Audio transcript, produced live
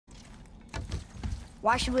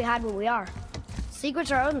Why should we hide what we are?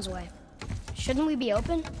 Secrets are Odin's way. Shouldn't we be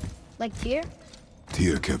open? Like Tyr?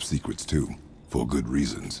 Tyr kept secrets too, for good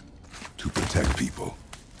reasons. To protect people.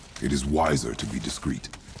 It is wiser to be discreet.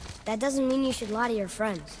 That doesn't mean you should lie to your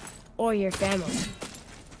friends. Or your family.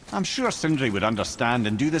 I'm sure Sindri would understand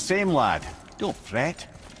and do the same, lad. Don't fret.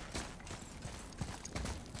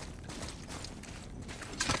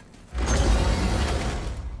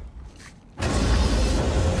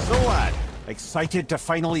 So, lad, excited to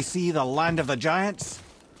finally see the land of the giants?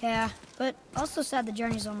 Yeah, but also sad the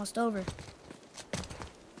journey's almost over.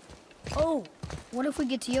 Oh, what if we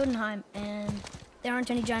get to Jotunheim and there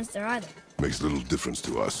aren't any giants there either? Makes little difference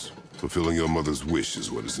to us. Fulfilling your mother's wish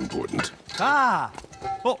is what is important. Ah!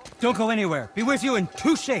 Oh, don't go anywhere. Be with you in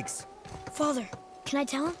 2 shakes. Father, can I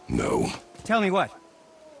tell him? No. Tell me what?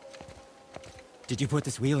 Did you put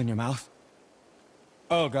this wheel in your mouth?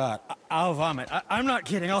 Oh God, I'll vomit. I'm not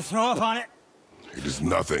kidding. I'll throw up on it. It is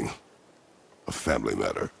nothing. A family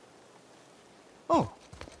matter. Oh.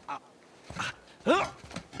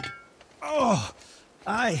 Oh,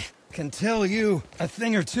 I can tell you a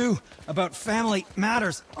thing or two about family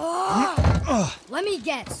matters. Let me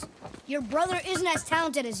guess. Your brother isn't as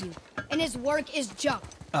talented as you, and his work is junk.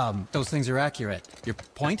 Those things are accurate. Your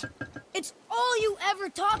point? It's all you ever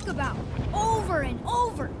talk about, over and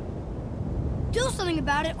over. Do something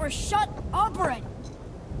about it or shut up already.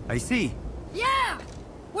 I see. Yeah!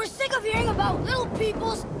 We're sick of hearing about little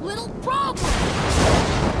people's little problems!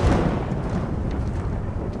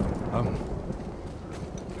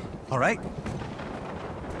 All right.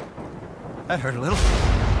 That hurt a little.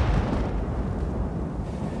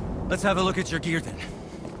 Let's have a look at your gear then.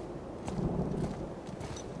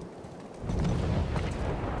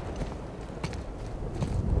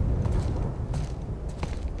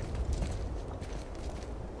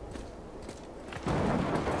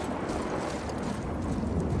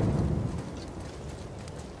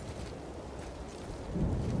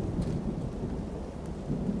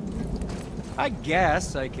 I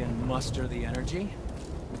guess I can muster the energy.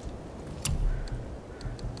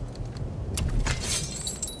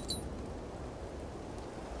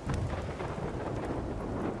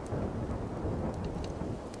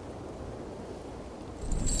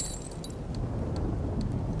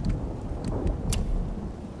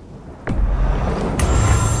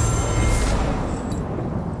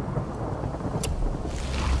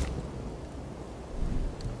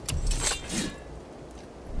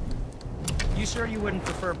 You sure you wouldn't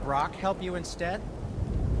prefer Brock help you instead?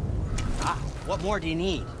 Ah, what more do you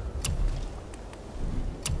need?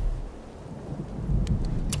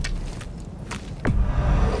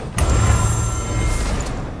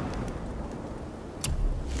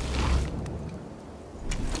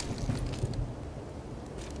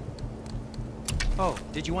 Oh,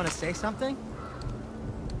 did you want to say something?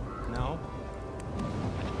 No?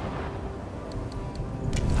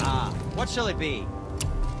 Ah, what shall it be?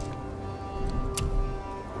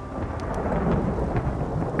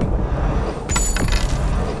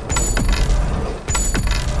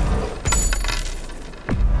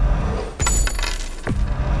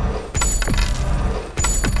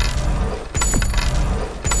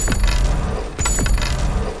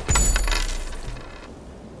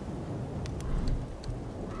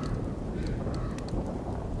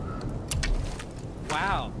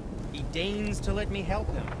 Wow, he deigns to let me help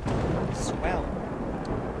him. Swell.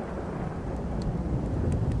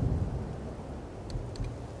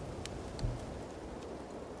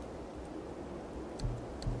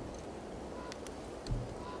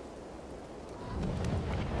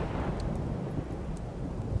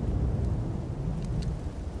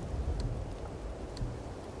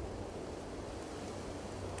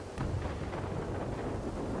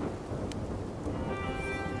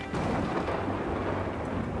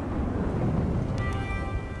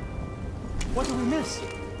 What did we miss?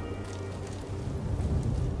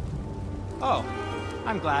 Oh,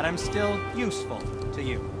 I'm glad I'm still useful to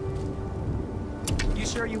you. You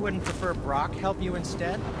sure you wouldn't prefer Brock help you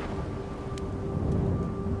instead?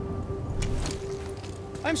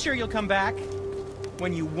 I'm sure you'll come back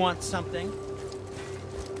when you want something.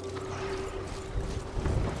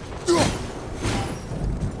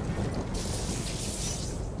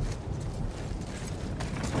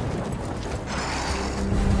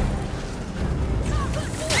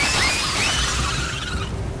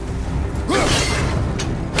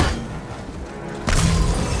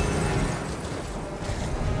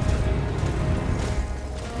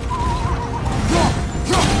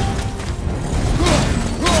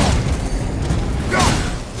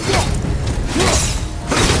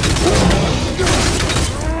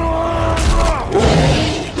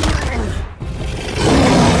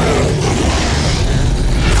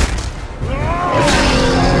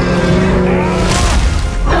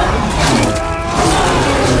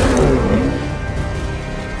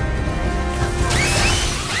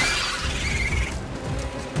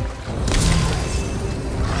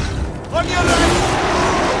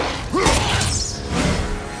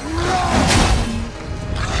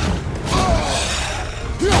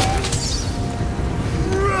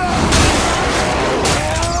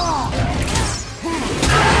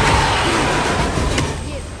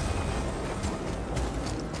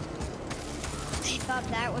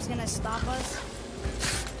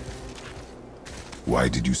 Why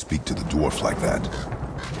did you speak to the dwarf like that?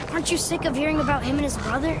 Aren't you sick of hearing about him and his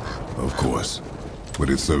brother? Of course. But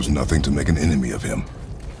it serves nothing to make an enemy of him.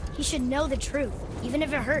 He should know the truth, even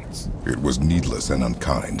if it hurts. It was needless and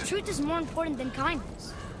unkind. Truth is more important than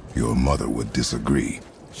kindness. Your mother would disagree.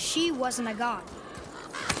 She wasn't a god.